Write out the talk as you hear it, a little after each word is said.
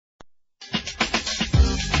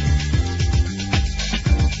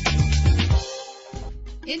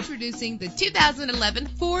Introducing the 2011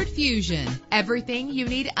 Ford Fusion. Everything you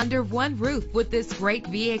need under one roof with this great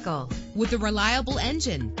vehicle. With a reliable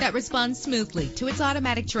engine that responds smoothly to its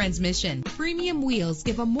automatic transmission, premium wheels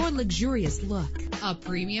give a more luxurious look. A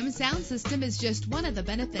premium sound system is just one of the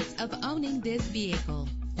benefits of owning this vehicle.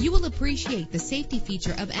 You will appreciate the safety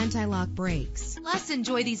feature of anti-lock brakes. Plus,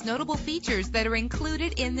 enjoy these notable features that are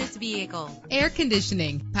included in this vehicle: air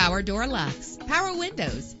conditioning, power door locks, power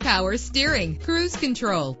windows, power steering, cruise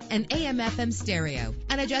control, an AM/FM stereo,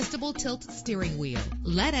 an adjustable tilt steering wheel.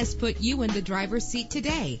 Let us put you in the driver's seat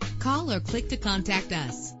today. Call or click to contact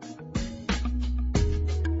us.